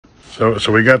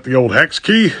So we got the old hex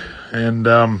key, and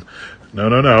no,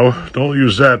 don't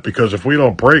use that, because if we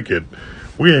don't break it,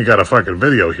 we ain't got a fucking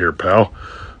video here, pal.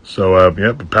 So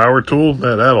yep, the power tool,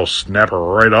 that'll snap her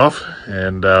right off,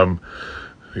 and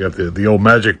we got the old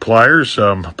magic pliers.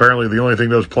 Apparently the only thing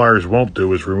those pliers won't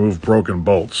do is remove broken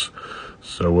bolts.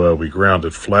 So we ground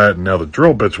it flat, and now the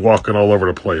drill bit's walking all over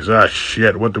the place. Ah,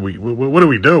 shit! What do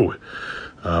we do?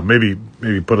 Maybe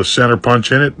put a center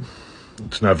punch in it.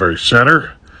 It's not very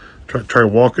center. Try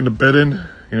walking the bit in.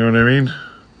 You know what I mean?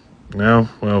 No?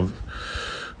 Well,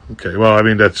 okay. Well, I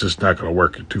mean, that's just not going to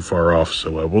work. Too far off.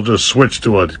 So we'll just switch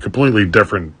to a completely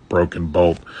different broken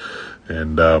bolt,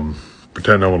 and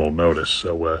pretend no one will notice.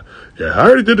 So yeah, I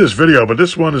already did this video, but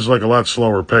this one is like a lot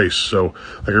slower pace, so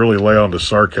I can really lay on to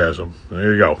sarcasm.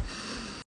 There you go.